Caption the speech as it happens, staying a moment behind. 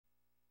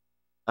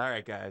All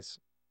right, guys.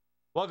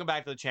 Welcome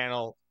back to the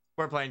channel.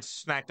 We're playing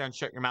SmackDown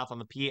Shut Your Mouth on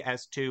the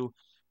PS2.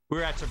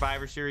 We're at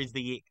Survivor Series,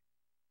 the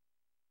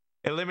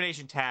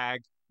elimination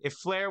tag. If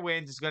Flair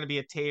wins, it's going to be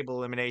a table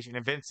elimination.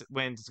 If Vince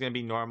wins, it's going to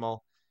be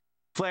normal.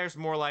 Flair's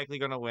more likely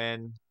going to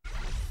win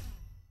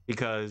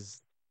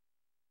because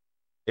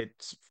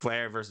it's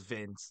Flair versus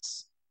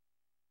Vince.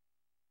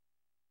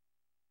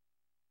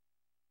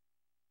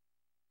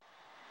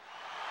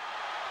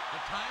 The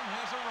time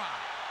has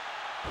arrived.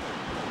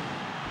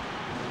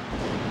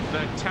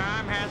 The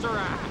time has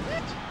arrived.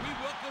 We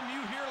welcome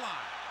you here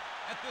live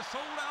at the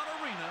sold-out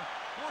arena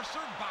for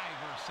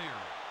Survivor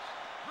Series.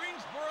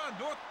 Greensboro,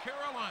 North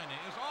Carolina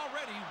is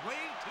already way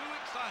too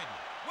excited.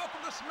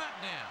 Welcome to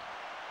SmackDown.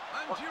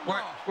 I'm Jim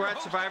Ross. We're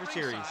at Survivor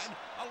Series.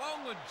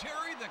 Along with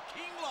Jerry the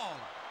King Lawler.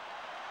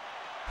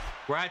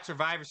 We're at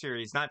Survivor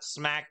Series, not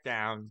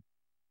SmackDown.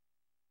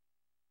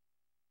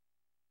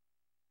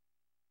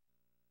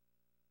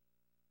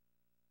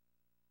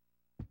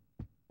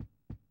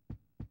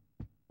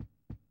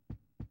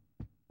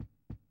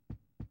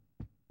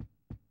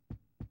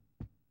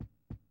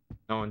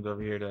 No one's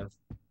over here to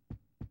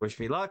wish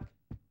me luck.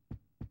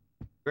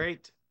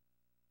 Great.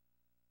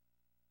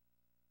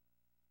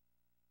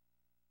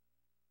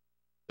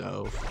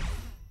 So,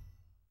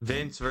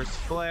 Vince versus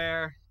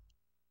Flair.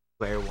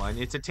 Flair won.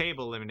 It's a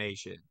table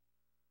elimination.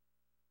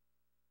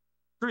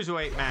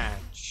 Cruiserweight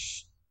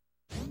match.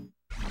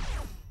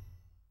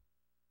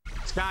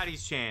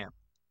 Scotty's champ.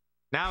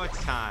 Now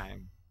it's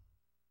time.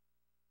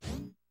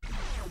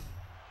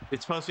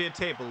 It's supposed to be a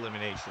table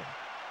elimination.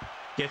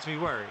 Gets me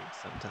worried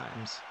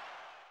sometimes.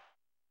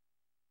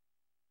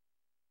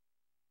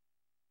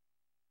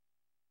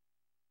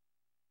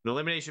 An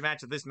elimination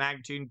match of this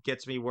magnitude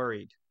gets me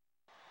worried.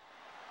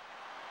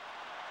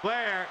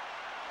 Flair,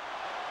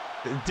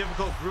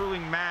 difficult,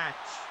 grueling match.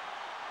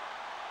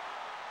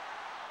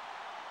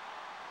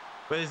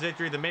 With his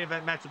victory, the main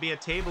event match will be a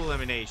table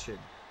elimination.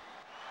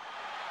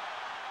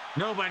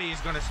 Nobody's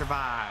going to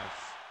survive.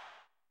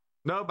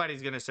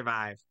 Nobody's going to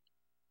survive.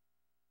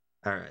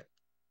 All right.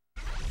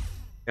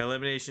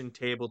 Elimination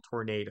table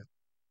tornado.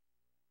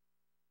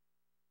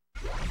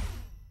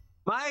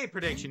 My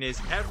prediction is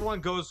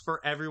everyone goes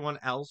for everyone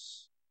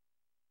else.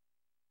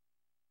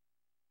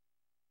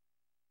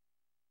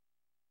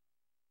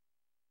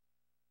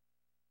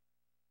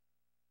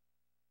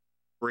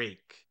 Break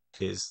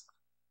is...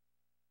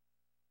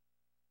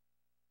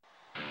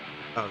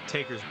 Oh,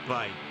 Taker's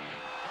bite.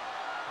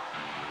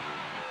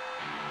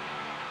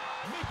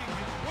 Making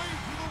his way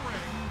to the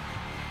ring,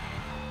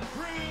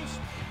 Chris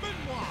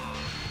Benoit.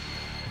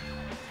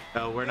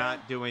 Oh, we're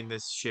not doing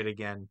this shit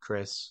again,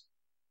 Chris.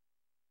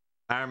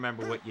 I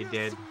remember what you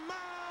did.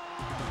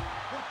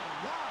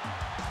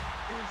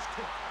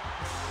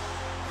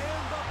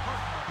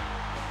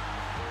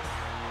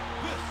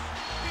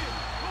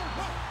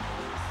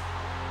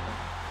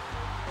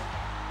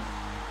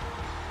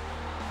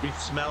 You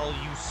smell,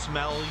 you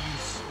smell, you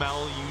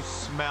smell, you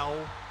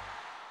smell.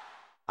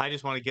 I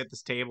just want to get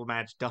this table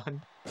match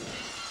done.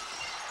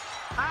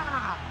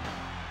 Ah!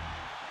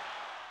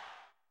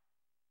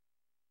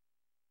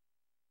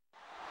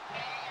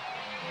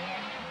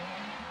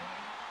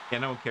 Yeah,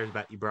 no one cares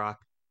about you,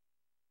 Brock.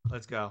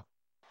 Let's go.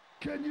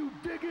 Can you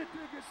dig it,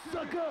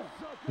 sucker?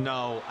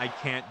 No, I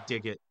can't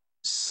dig it,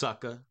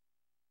 sucker.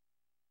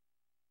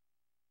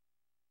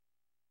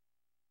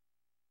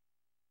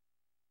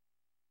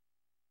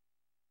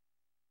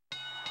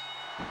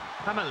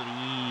 I'm gonna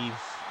leave.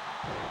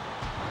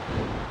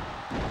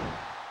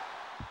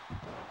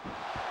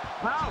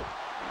 Oh!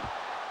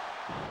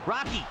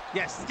 Rocky!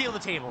 Yes, steal the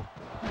table.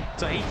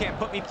 So he can't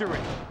put me through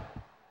it.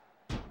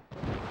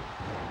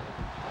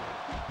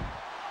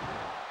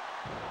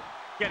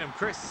 Get him,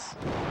 Chris.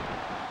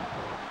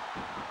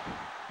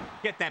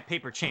 Get that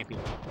paper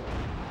champion.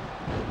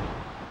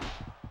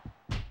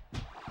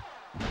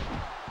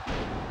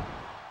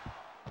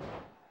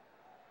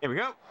 Here we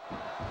go.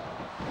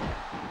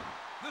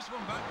 This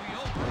one might be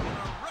over in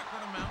a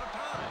record amount of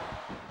time.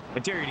 I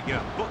dare you to get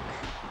up. Book.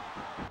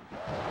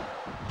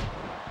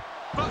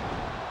 Book.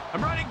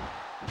 I'm running.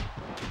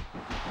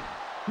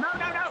 No,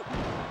 no, no.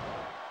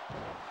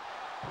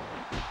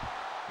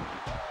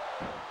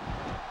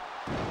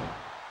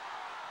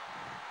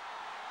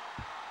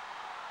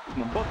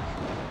 Come on, Book.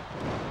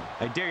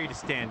 I dare you to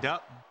stand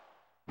up.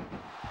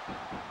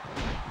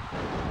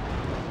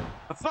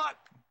 The fuck?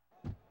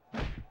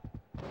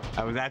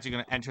 I was actually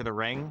going to enter the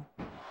ring.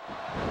 The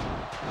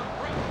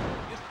ring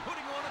is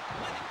putting on a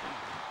clinic.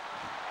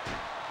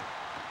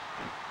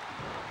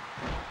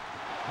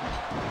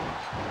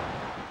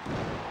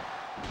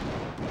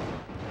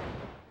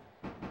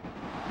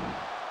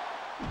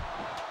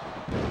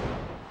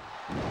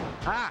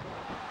 Ah!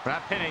 We're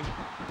not pinning.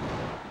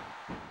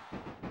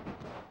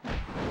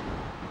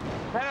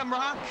 Let him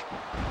rock!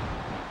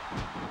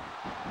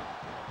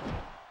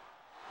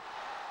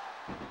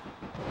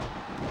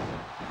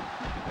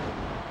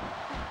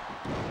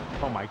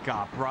 Oh my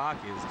god, Brock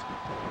is... You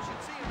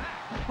should see him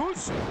act.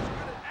 Who's... He's as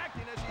good at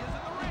acting as he is in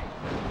the ring.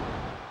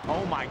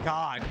 Oh my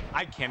god,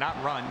 I cannot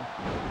run.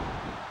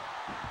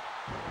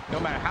 No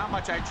matter how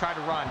much I try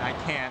to run, I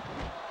can't.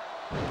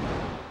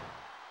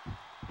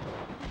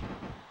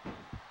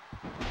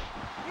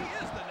 He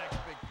is the next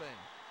big thing.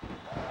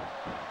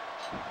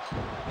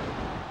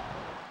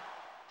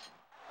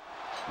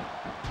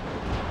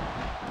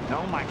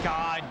 Oh my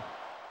God.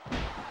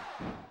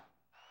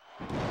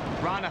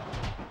 Rana.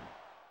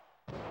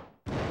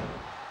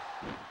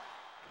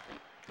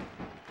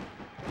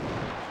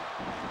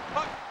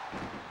 Fuck.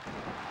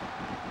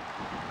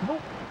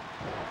 Nope.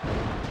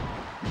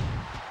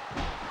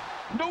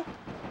 Nope.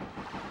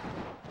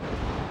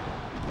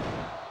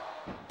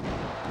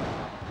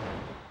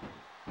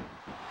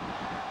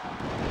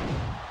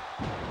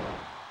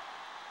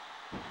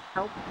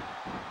 Help.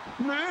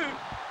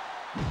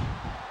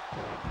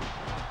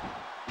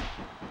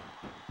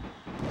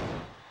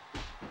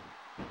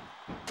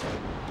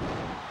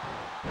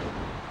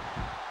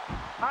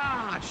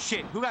 Ah,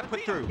 shit. Who got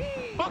put through?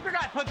 Booker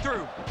got put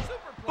through.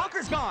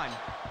 Booker's gone.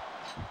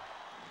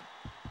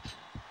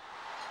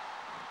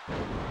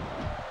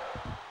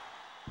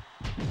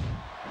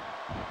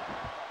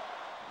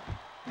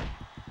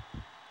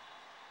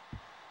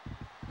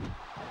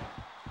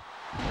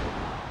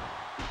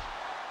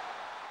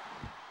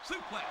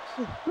 Suplex.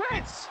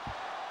 Chris!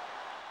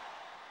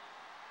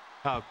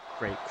 Oh,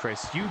 great,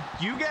 Chris. You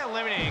get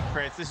eliminated,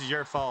 Chris. This is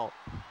your fault.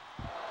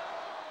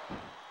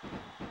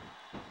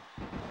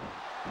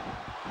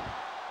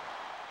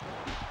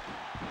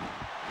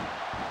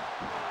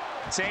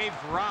 Save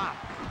Rock.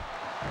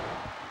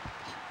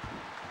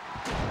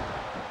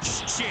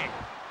 Shit.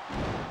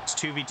 It's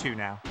 2v2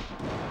 now.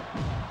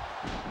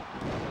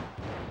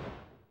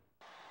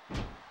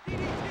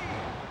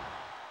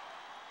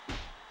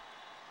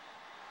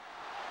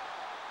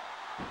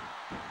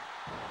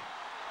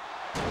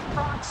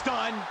 Rock's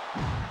done.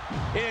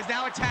 It is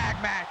now a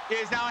tag match. It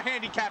is now a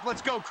handicap.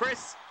 Let's go,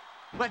 Chris.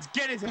 Let's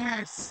get his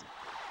ass.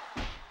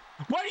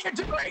 What are you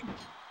doing?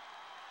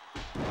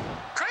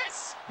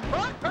 Chris!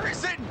 Wrong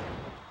person!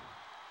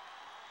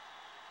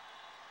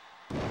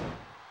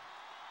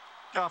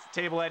 Get off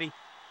the table, Eddie.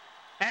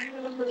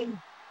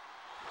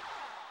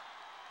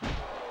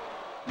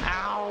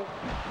 Ow.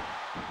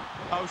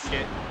 Oh,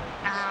 shit.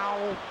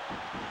 Ow.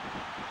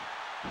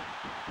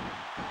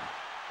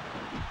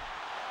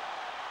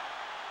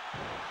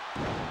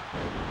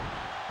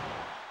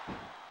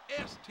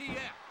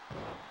 STF.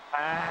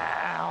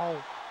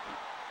 Ow.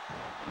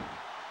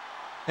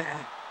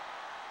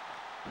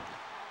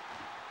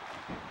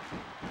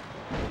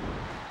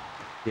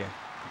 Yeah.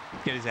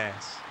 Get his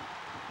ass.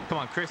 Come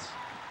on, Chris.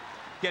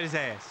 Get his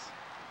ass.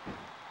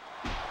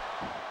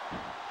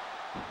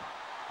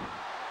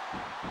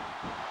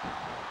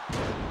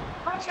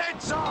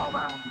 It's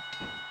over.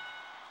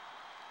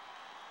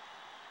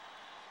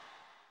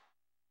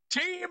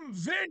 Team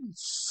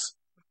Vince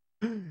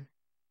wins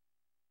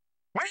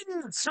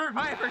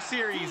Survivor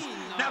Series.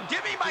 Now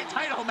give me my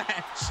title match.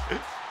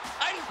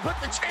 I didn't put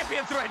the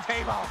champion through a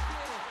table.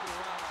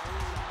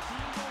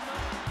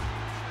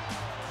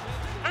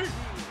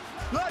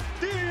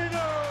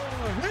 Latino.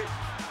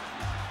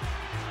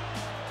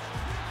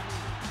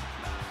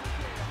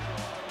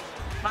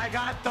 I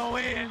got the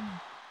win.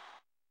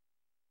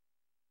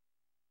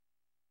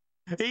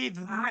 Eat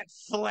that,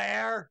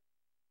 Flair.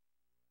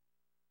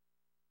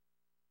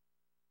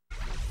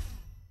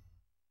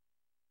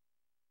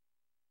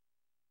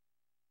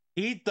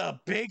 Eat the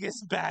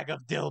biggest bag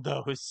of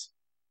dildos.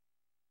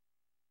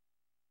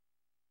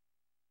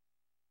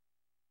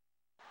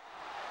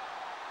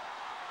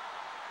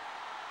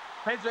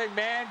 Vince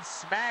McMahon,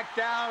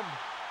 SmackDown,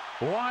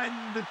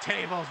 won the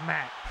tables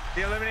match,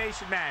 the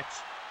elimination match.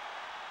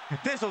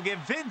 This will give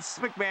Vince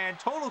McMahon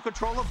total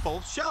control of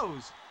both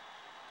shows.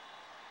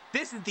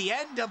 This is the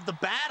end of the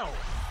battle.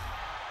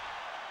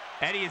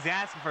 Eddie is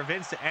asking for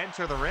Vince to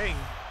enter the ring.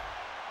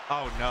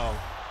 Oh no.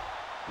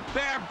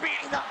 They're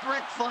beating up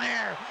Ric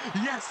Flair.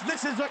 Yes,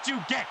 this is what you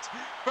get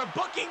for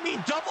booking me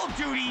double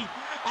duty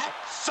at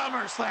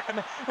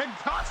SummerSlam and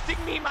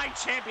costing me my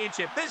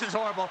championship. This is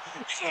horrible.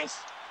 It's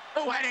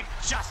poetic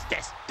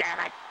justice, damn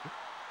it.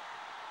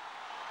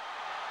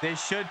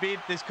 This could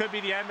be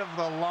the end of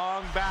the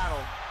long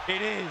battle.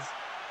 It is.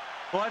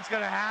 What's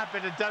going to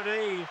happen to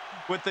WWE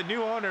with the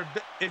new owner?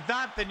 It's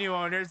not the new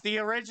owner, it's the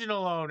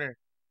original owner.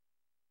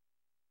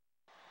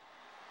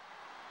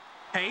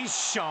 Hey,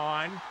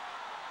 Shawn,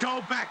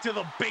 go back to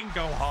the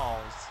bingo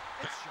halls.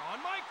 It's Shawn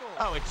Michaels.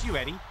 Oh, it's you,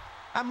 Eddie.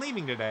 I'm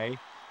leaving today.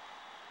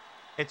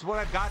 It's what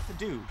I've got to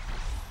do.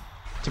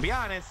 To be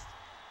honest,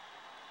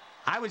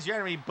 I was your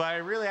enemy, but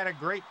you really had a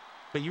great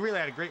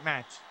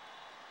match.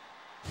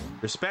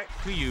 Respect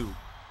to you.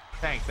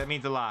 Thanks, that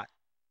means a lot.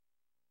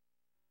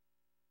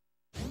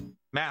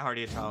 Matt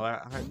Hardy,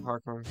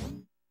 hardcore.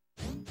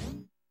 Give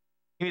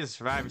me the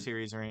Survivor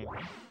Series ring.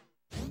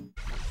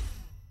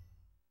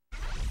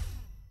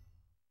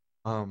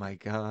 Oh my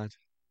god.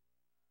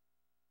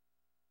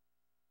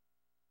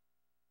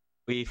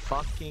 We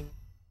fucking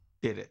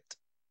did it.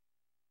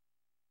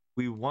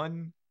 We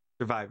won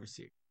Survivor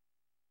Series.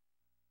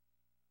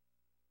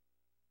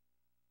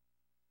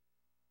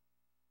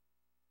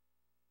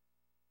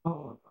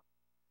 Oh.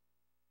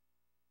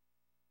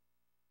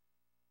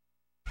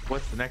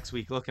 What's the next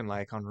week looking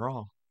like on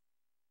Raw?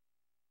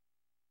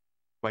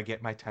 Do I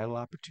get my title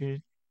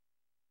opportunity?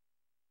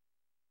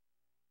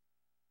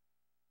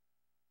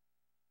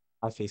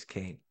 I face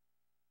Kane.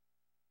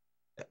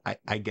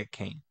 I get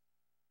Kane.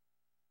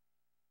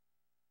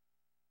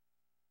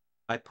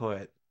 I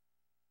put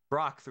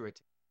Brock through it.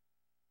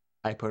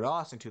 I put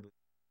Austin through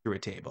a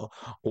table.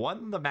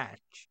 Won the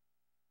match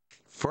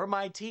for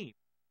my team.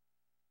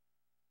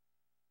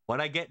 What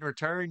I get in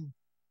return?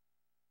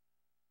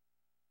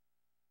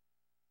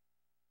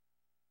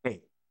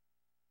 Hey.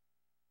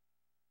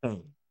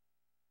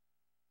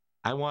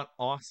 I want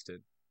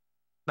Austin,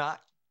 not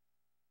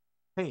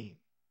Kane.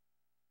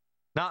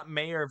 Not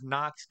mayor of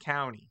Knox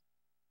County.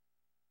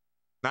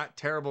 Not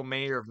terrible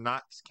mayor of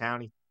Knox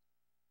County,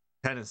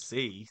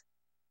 Tennessee.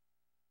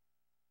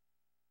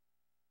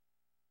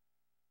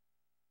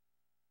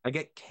 I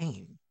get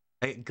Kane.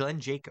 I get Glenn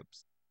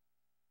Jacobs.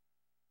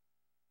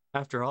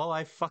 After all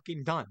I've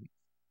fucking done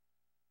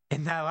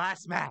in that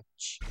last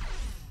match.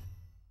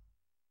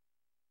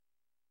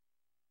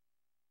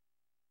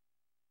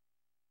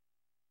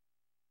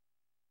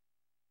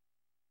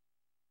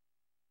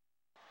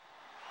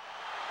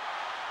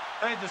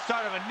 It's the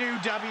start of a new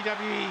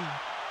WWE.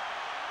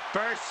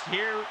 First,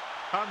 here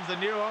comes the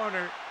new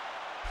owner.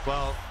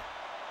 Well,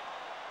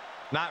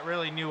 not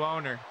really new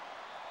owner.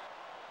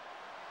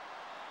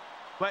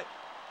 But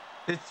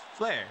it's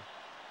Flair.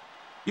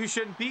 You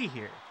shouldn't be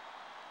here.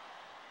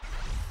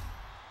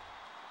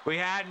 We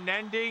had an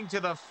ending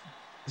to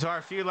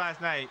our feud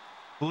last night.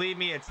 Believe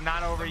me, it's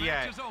not over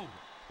yet.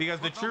 Because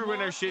the true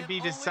winner should be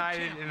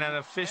decided in an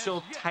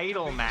official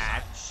title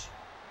match.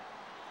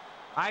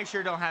 I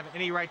sure don't have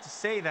any right to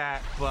say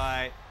that,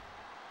 but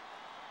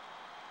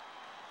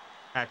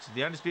actually,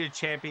 the Undisputed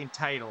Champion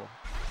title.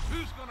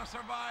 Who's gonna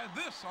survive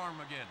this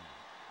Armageddon?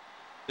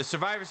 The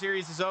Survivor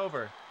Series is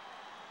over,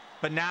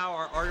 but now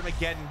our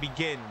Armageddon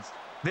begins.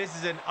 This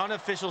is an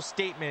unofficial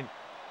statement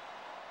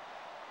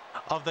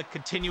of the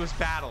continuous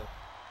battle.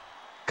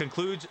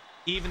 Concludes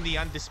even the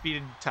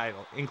Undisputed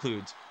title.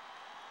 Includes.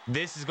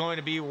 This is going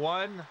to be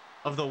one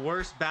of the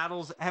worst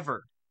battles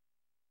ever.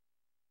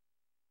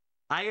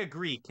 I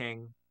agree,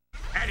 King.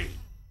 Eddie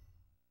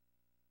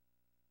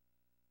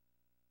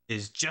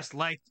is just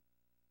like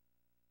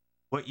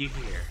what you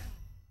hear.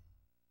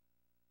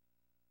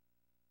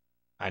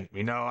 And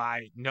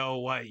I know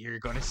what you're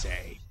going to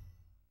say.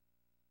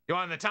 You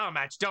want the title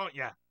match, don't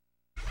you?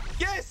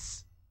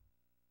 Yes!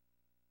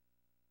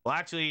 Well,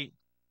 actually,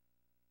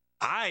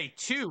 I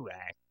too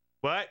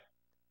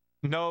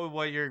know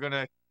what you're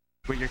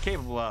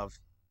capable of.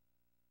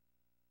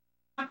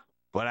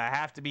 But I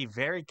have to be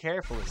very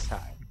careful this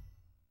time.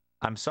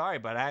 I'm sorry,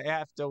 but I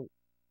have to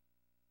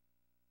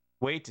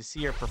wait to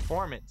see your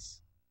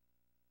performance.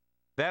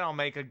 Then I'll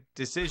make a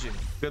decision.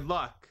 Good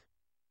luck.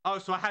 Oh,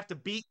 so I have to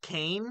beat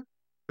Kane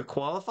to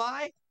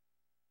qualify?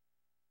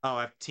 Oh,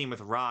 I have to team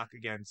with Rock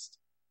against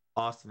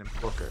Austin and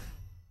Booker.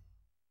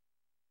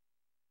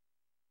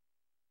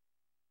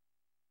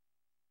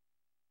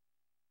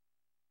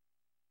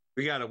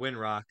 We gotta win,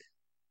 Rock.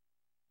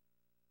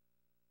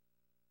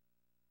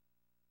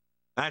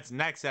 That's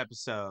next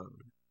episode.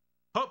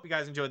 Hope you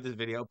guys enjoyed this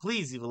video.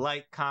 Please leave a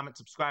like, comment,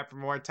 subscribe for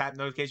more. Tap the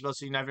notification bell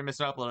so you never miss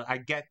an upload. I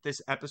get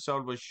this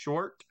episode was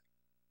short,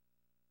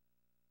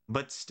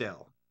 but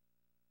still.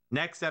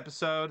 Next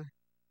episode,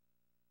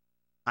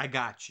 I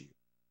got you.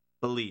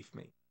 Believe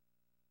me.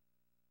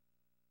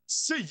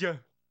 See ya.